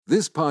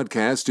This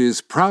podcast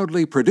is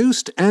proudly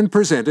produced and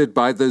presented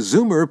by the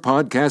Zoomer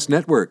Podcast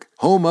Network,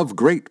 home of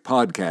great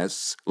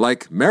podcasts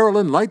like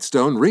Marilyn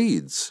Lightstone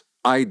Reads,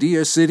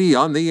 Idea City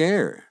on the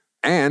Air,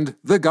 and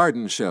The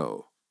Garden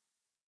Show.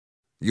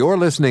 You're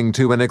listening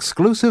to an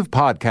exclusive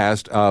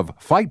podcast of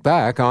Fight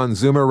Back on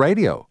Zoomer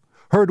Radio,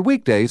 heard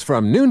weekdays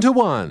from noon to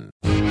 1.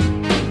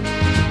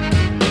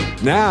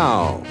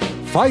 Now,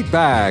 Fight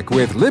Back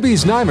with Libby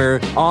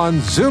Znaimer on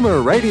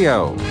Zoomer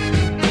Radio.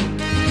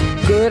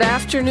 Good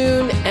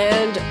afternoon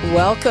and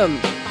welcome.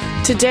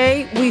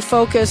 Today we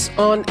focus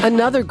on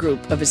another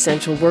group of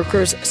essential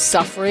workers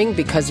suffering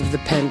because of the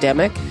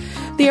pandemic.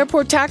 The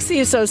Airport Taxi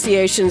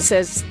Association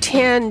says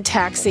 10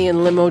 taxi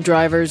and limo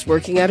drivers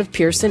working out of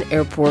Pearson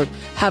Airport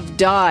have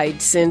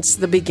died since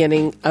the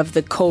beginning of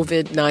the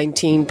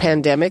COVID-19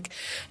 pandemic,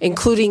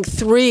 including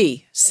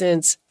 3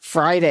 since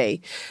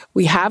Friday.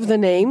 We have the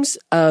names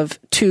of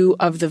 2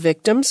 of the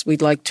victims.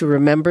 We'd like to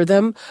remember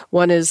them.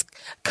 One is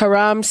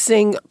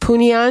Singh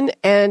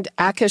and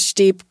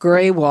Akashdeep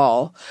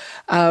Grewal.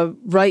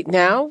 Right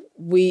now,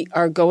 we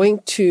are going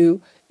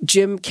to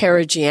Jim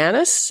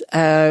Karygiannis,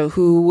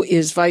 who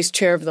is vice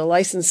chair of the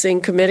licensing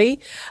committee.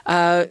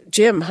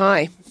 Jim,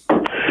 hi.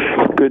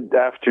 Good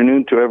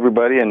afternoon to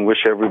everybody, and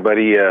wish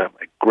everybody a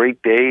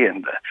great day,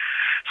 and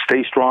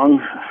stay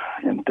strong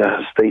and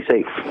stay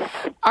safe.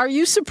 Are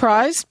you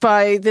surprised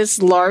by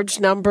this large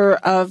number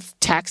of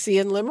taxi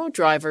and limo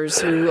drivers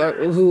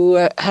who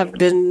have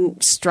been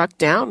struck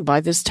down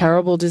by this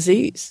terrible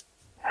disease?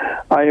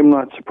 I am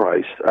not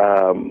surprised.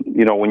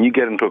 When you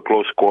get into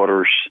close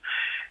quarters,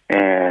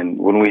 and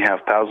when we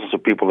have thousands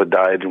of people that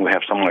died, and we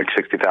have something like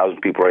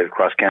 60,000 people right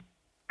across Canada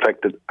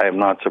affected, I am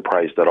not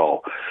surprised at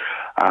all.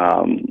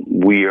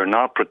 We are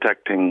not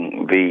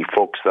protecting the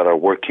folks that are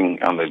working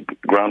on the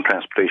ground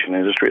transportation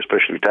industry,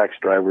 especially taxi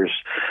drivers,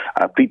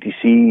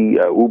 PTC,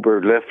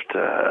 Uber,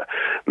 Lyft,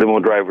 limo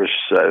drivers.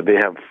 They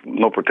have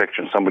no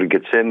protection. Somebody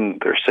gets in,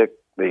 they're sick,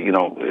 they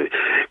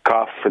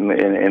cough in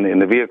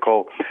the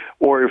vehicle,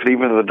 or if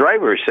even the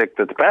driver is sick,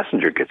 that the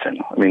passenger gets in.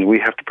 I mean, we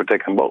have to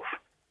protect them both.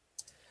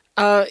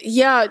 Do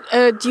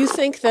you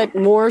think that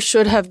more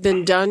should have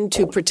been done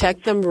to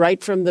protect them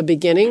right from the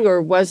beginning,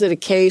 or was it a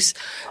case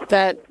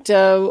that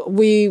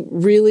we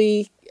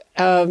really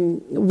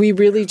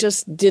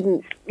just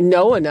didn't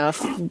know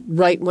enough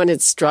right when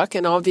it struck,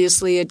 and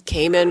obviously it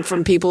came in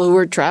from people who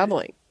were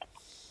traveling?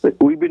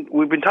 We've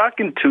been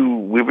talking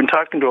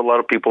to a lot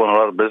of people and a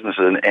lot of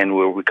businesses, and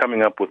we're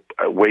coming up with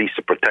ways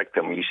to protect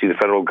them. You see the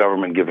federal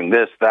government giving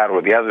this, that,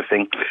 or the other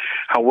thing.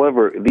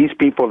 However, these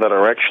people that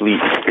are actually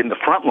in the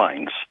front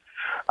lines,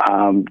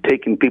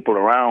 taking people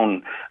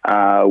around,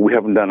 we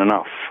haven't done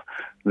enough.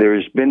 There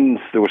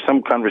was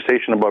some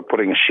conversation about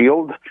putting a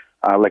shield,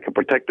 like a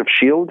protective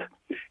shield,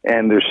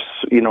 and there's,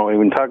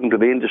 even talking to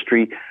the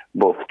industry,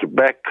 both to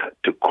BEC,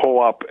 to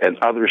Co-op, and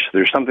others,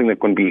 there's something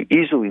that can be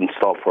easily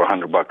installed for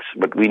 $100,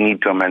 but we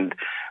need to amend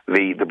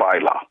the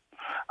bylaw.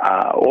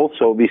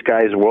 Also, these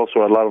guys a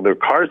lot of their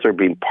cars are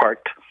being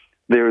parked.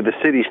 The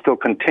city's still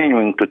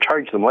continuing to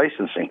charge them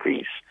licensing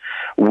fees.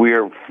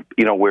 We're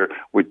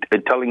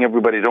telling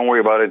everybody, don't worry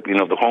about it.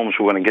 The homes,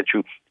 we're going to get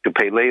you to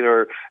pay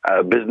later,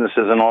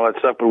 businesses and all that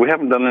stuff, but we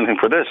haven't done anything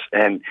for this.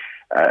 And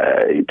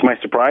to my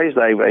surprise,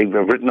 I've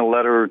written a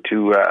letter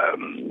to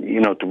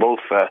both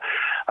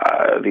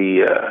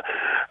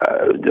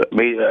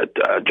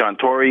John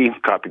Tory,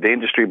 copied the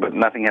industry, but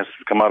nothing has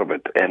come out of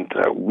it. And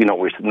we're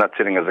not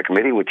sitting as a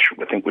committee, which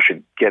I think we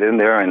should get in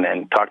there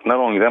and talk not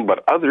only them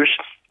but others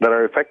that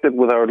are affected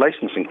with our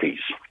licensing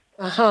fees.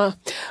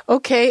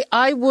 Okay,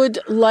 I would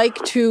like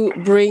to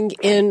bring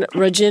in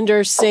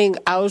Rajinder Singh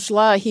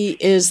Aujla. He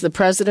is the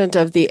president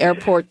of the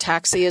Airport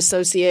Taxi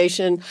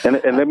Association.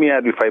 And let me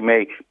add, if I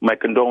may, my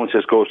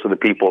condolences goes to the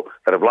people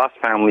that have lost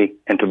family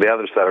and to the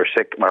others that are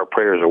sick. Our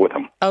prayers are with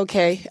them.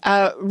 Okay.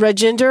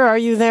 Rajinder, are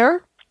you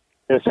there?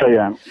 Yes, I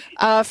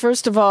am.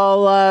 First of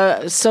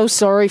all, so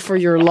sorry for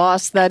your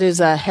loss. That is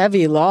a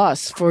heavy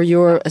loss for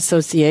your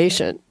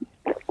association.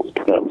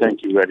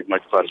 Thank you very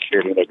much for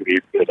sharing the grief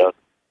with us.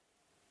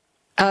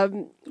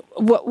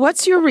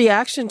 What's your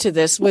reaction to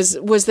this?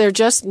 Was there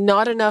just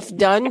not enough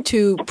done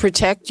to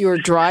protect your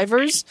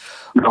drivers?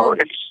 No,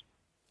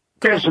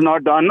 it's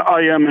not done.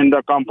 I am in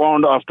the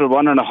compound after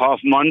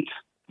 1.5 months,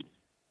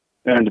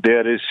 and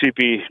there is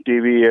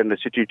CPTV and the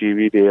City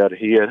TV. They are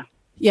here.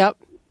 Yep.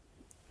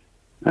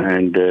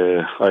 And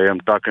I am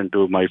talking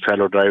to my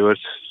fellow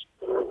drivers,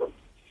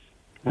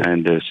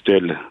 and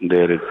still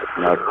there is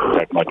not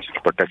that much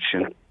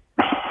protection.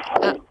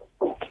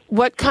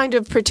 What kind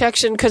of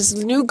protection? Because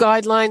new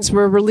guidelines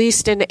were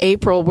released in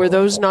April. Were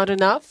those not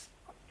enough?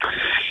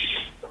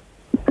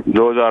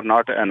 Those are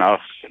not enough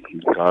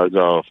because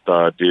of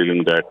the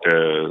dealing that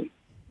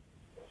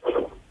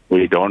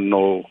we don't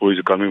know who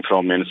is coming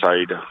from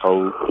inside,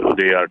 how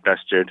they are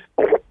tested,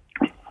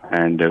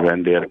 and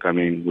when they are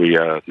coming, we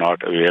are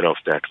not aware of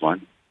that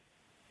one.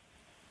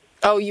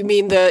 Oh, you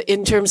mean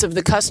in terms of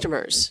the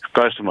customers?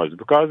 Customers,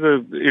 because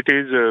it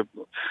is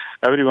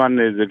everyone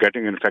is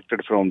getting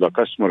infected from the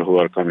customer who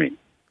are coming.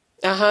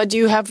 Do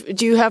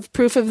you have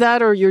proof of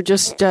that, or you're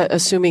just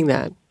assuming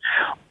that?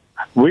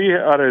 We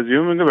are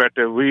assuming that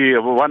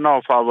one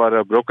of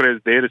our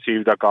brokers, they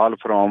received a call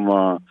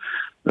from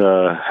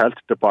the health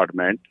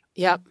department.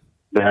 Yep.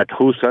 That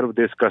who serve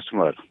this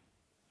customer,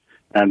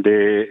 and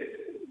they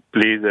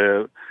please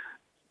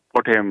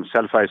put him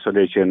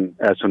self-isolation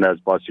as soon as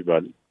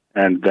possible.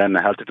 And then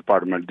the health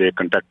department, they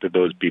contacted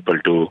those people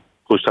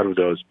who serve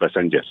those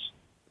passengers.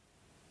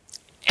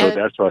 So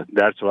that's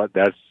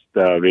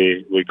the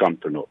way we come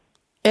to know.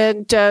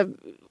 And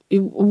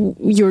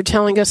you're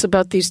telling us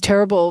about these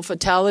terrible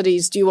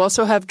fatalities. Do you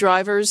also have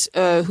drivers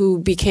who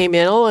became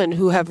ill and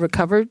who have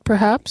recovered,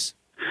 perhaps?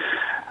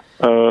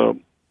 There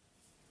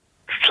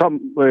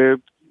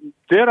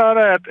are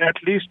at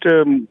least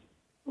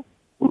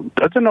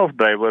dozen of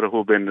drivers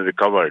who've been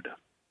recovered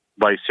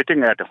by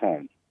sitting at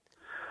home.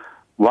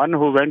 One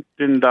who went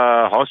in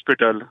the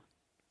hospital,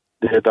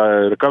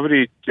 the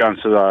recovery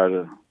chances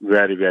are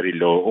very, very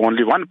low.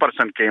 Only one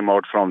person came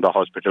out from the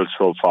hospital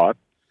so far,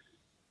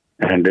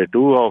 and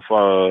two of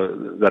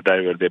the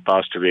drivers, they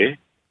passed away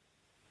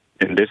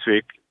in this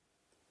week,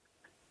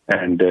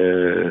 and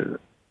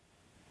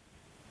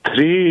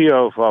 3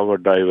 of our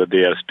drivers,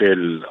 they are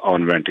still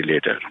on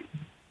ventilator.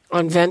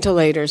 On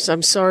ventilators.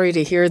 I'm sorry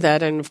to hear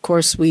that, and of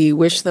course we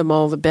wish them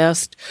all the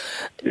best.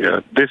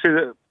 Yeah, this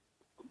is,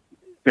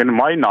 in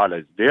my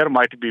knowledge, there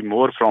might be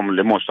more from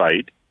Limo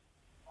side,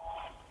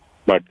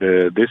 but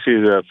this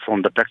is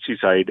from the taxi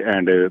side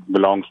and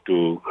belongs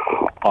to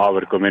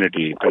our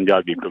community,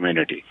 Punjabi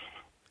community.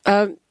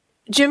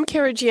 Jim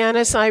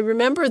Karygiannis, I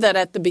remember that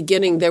at the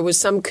beginning there was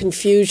some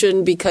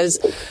confusion because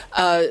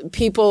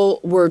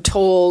people were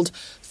told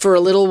for a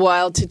little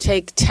while to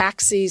take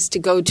taxis to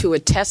go to a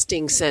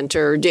testing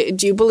center.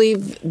 Do you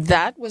believe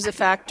that was a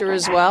factor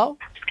as well?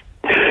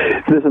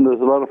 Listen, there's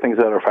a lot of things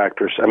that are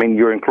factors. I mean,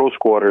 you're in close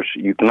quarters.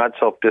 You cannot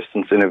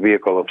self-distance in a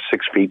vehicle of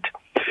 6 feet.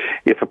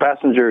 If a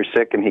passenger is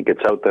sick and he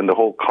gets out, then the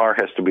whole car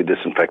has to be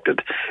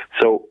disinfected.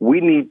 So we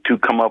need to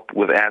come up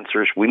with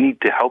answers. We need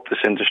to help this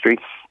industry,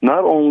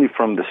 not only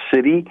from the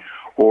city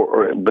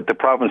but the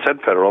province and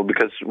federal,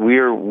 because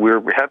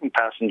we're having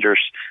passengers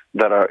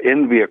that are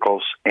in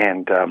vehicles,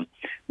 and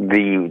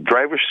the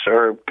drivers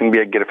can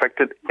get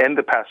affected, and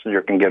the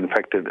passenger can get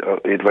infected,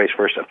 and vice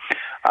versa.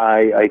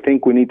 I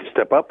think we need to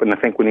step up, and I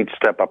think we need to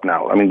step up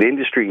now. I mean, the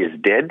industry is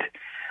dead.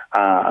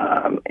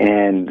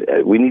 And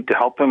we need to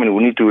help them, and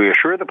we need to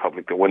reassure the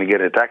public that when they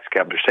get a taxi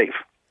cab, they're safe.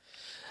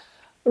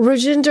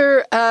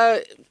 Rajinder,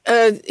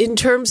 in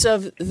terms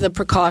of the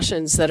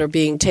precautions that are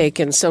being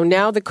taken, so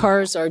now the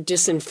cars are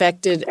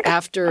disinfected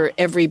after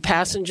every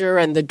passenger,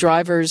 and the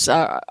drivers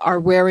are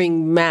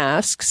wearing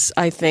masks,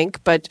 I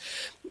think, but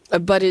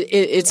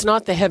it's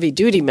not the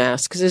heavy-duty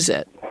masks, is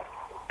it?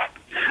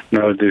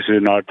 No, this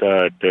is not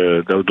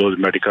those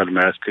medical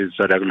masks. It's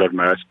a regular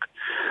mask.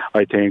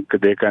 I think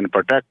they can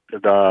protect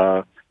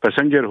the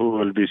passenger who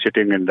will be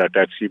sitting in the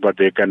taxi, but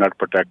they cannot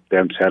protect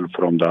themselves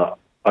from the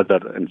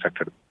other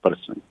infected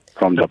person,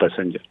 from the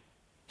passenger.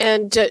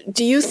 And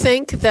do you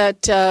think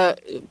that,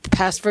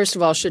 first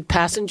of all, should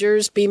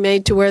passengers be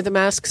made to wear the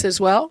masks as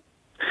well?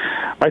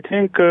 I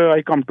think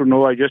I come to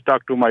know, I just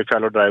talked to my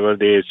fellow driver,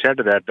 they said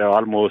that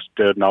almost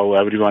now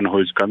everyone who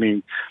is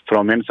coming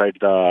from inside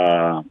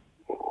the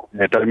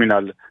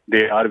terminal,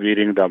 they are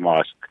wearing the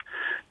mask.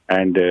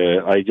 And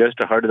I just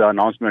heard the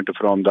announcement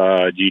from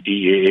the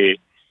GTAA,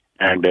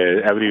 and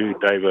every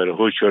driver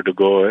who should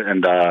go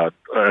in the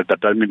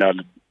terminal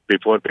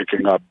before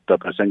picking up the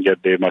passenger,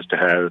 they must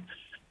have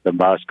the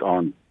mask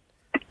on.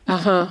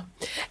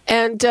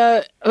 And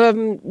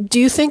do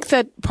you think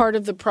that part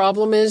of the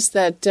problem is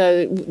that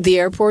the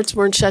airports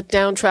weren't shut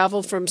down?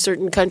 Travel from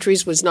certain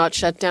countries was not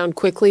shut down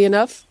quickly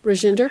enough,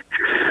 Rajinder?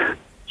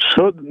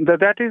 So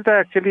that is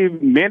actually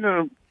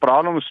main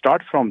problem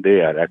start from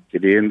there,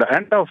 actually. In the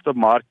end of the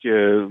March,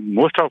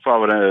 most of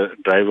our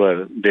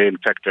drivers, they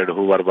infected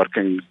who were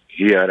working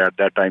here at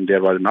that time,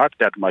 there was not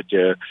that much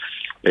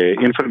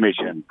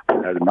information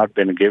has not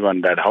been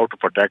given that how to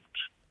protect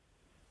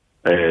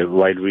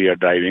while we are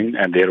driving,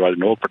 and there was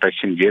no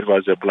protection gear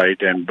was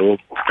applied and no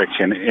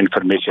protection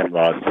information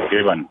was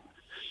given.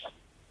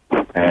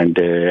 And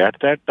at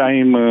that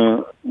time,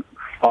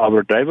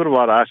 our driver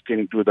was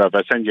asking to the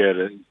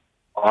passenger,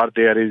 or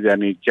there is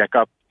any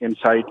checkup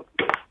inside?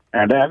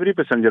 And every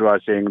passenger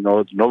was saying,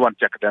 no one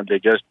checked them. They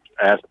just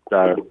asked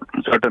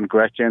certain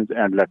questions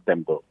and let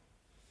them go.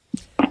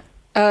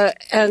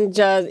 And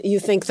you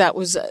think that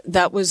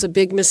was a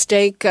big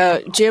mistake?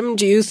 Jim,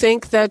 do you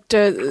think that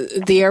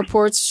the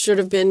airports should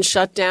have been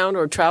shut down,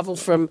 or travel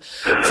from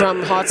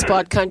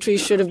hotspot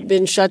countries should have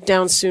been shut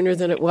down sooner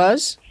than it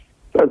was?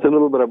 That's a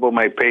little bit above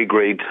my pay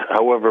grade.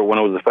 However, when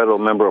I was a federal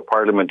member of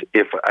parliament,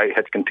 if I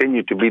had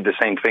continued to be the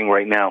same thing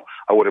right now,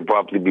 I would have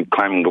probably been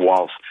climbing the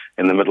walls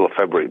in the middle of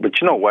February. But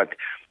you know what?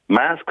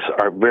 Masks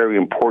are very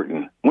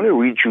important. I'm going to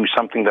read you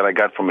something that I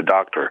got from a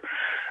doctor.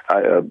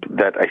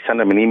 That I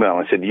sent him an email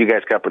and said, you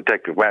guys got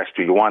protective masks.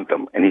 Do you want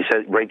them? And he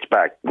writes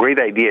back,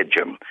 great idea,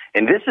 Jim.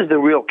 And this is the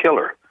real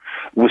killer.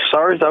 With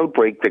SARS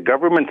outbreak, the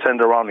government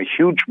sent around a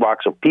huge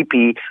box of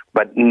PPE,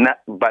 but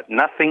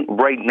nothing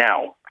right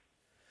now.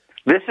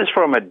 This is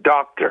from a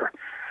doctor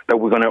that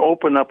we're going to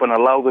open up and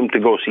allow them to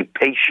go see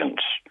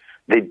patients.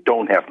 They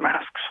don't have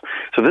masks.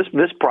 So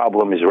this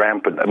problem is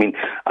rampant. I mean,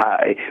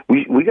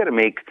 we got to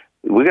make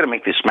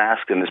this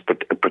mask and this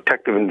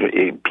protective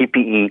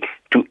PPE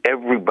to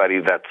everybody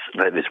that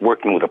is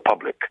working with the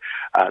public.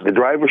 The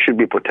driver should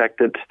be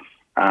protected,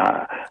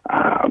 and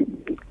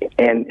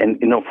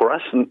for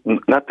us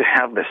not to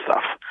have this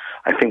stuff,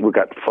 I think we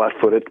got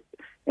flat-footed,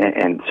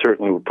 and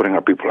certainly we're putting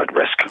our people at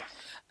risk.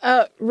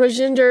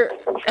 Rajinder,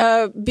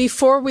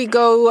 before we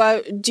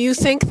go, do you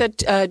think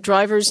that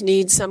drivers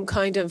need some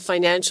kind of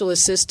financial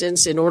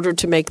assistance in order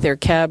to make their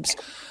cabs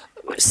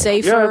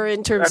safer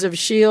in terms of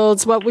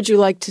shields? What would you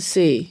like to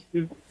see?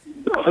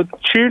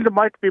 Shield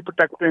might be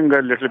protecting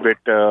a little bit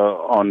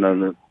on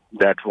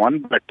that one,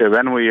 but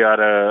when we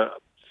are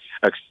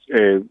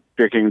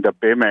taking the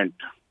payment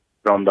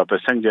from the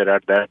passenger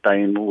at that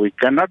time, we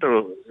cannot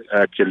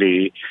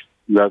actually...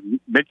 The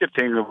major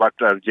thing what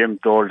Jim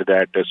told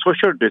that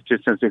social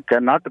distancing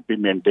cannot be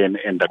maintained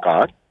in the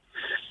car,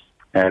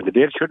 and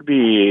there should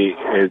be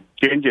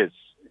changes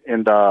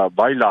in the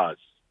bylaws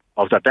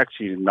of the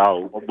taxis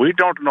now. We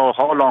don't know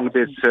how long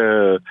this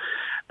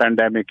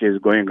pandemic is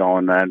going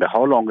on and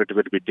how long it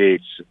will be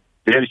takes.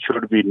 There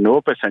should be no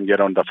passenger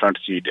on the front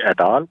seat at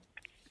all.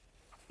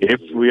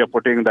 If we are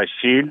putting the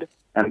shield,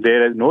 and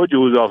there is no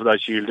use of the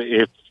shield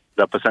if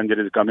the passenger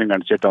is coming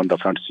and sit on the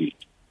front seat.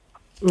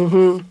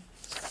 Mm-hmm.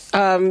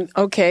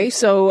 Okay,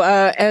 so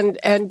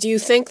and do you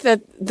think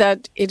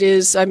that it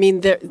is? I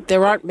mean,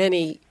 there aren't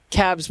many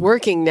cabs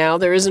working now.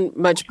 There isn't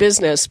much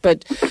business,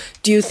 but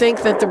do you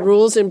think that the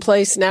rules in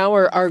place now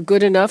are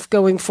good enough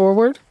going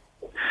forward?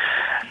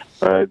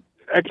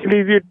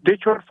 Actually, they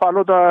should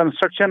follow the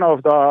instruction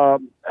of the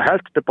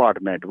health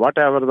department.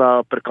 Whatever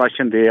the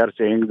precaution they are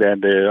saying,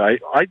 then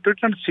I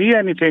didn't see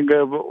anything.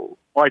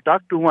 I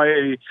talked to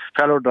my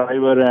fellow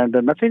driver, and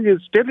nothing is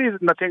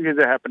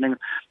happening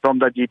from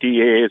the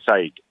GTA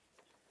side.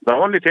 The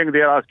only thing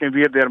they are asking,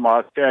 wear their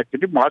mask.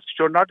 Actually, masks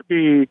should not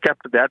be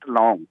kept that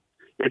long.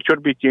 It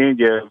should be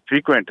changed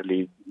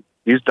frequently,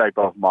 this type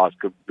of mask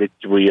which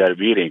we are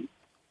wearing.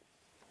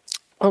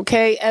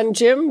 Okay, and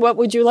Jim, what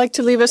would you like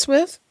to leave us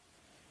with?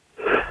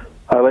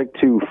 I'd like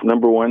to,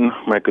 number one,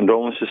 my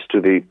condolences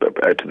to the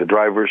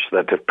drivers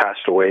that have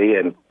passed away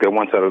and the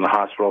ones that are in the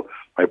hospital.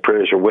 My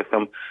prayers are with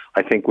them.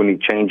 I think we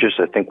need changes.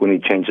 I think we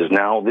need changes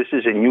now. This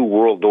is a new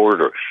world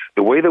order.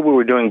 The way that we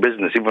were doing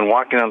business, even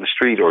walking on the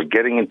street or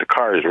getting into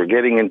cars or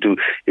getting into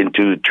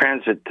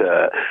transit,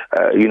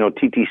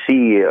 TTC,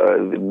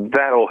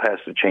 that all has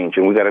to change,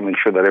 and we got to make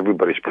sure that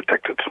everybody's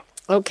protected.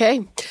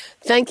 Okay.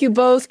 Thank you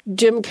both,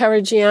 Jim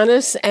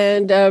Karygiannis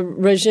and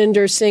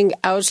Rajinder Singh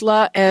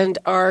Aujla, and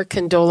our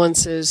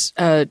condolences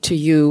to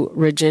you,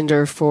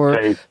 Rajinder, for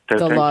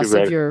the loss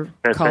of your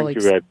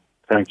colleagues.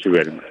 Thank you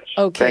very much.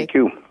 Okay. Thank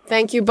you.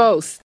 Thank you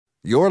both.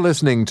 You're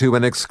listening to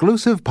an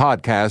exclusive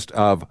podcast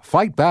of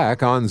Fight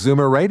Back on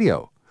Zoomer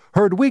Radio.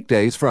 Heard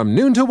weekdays from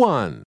noon to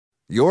 1.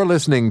 You're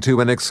listening to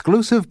an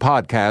exclusive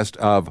podcast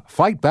of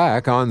Fight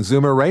Back on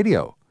Zoomer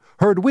Radio.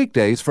 Heard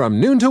weekdays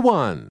from noon to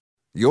 1.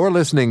 You're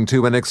listening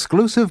to an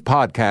exclusive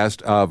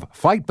podcast of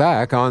Fight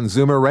Back on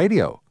Zoomer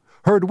Radio.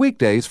 Heard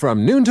weekdays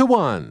from noon to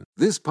 1.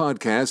 This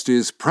podcast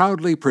is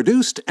proudly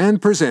produced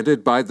and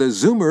presented by the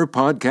Zoomer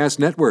Podcast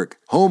Network,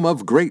 home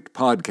of great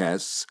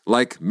podcasts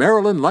like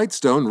Marilyn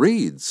Lightstone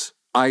Reads,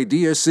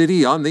 Idea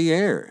City on the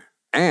Air,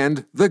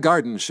 and The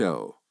Garden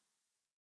Show.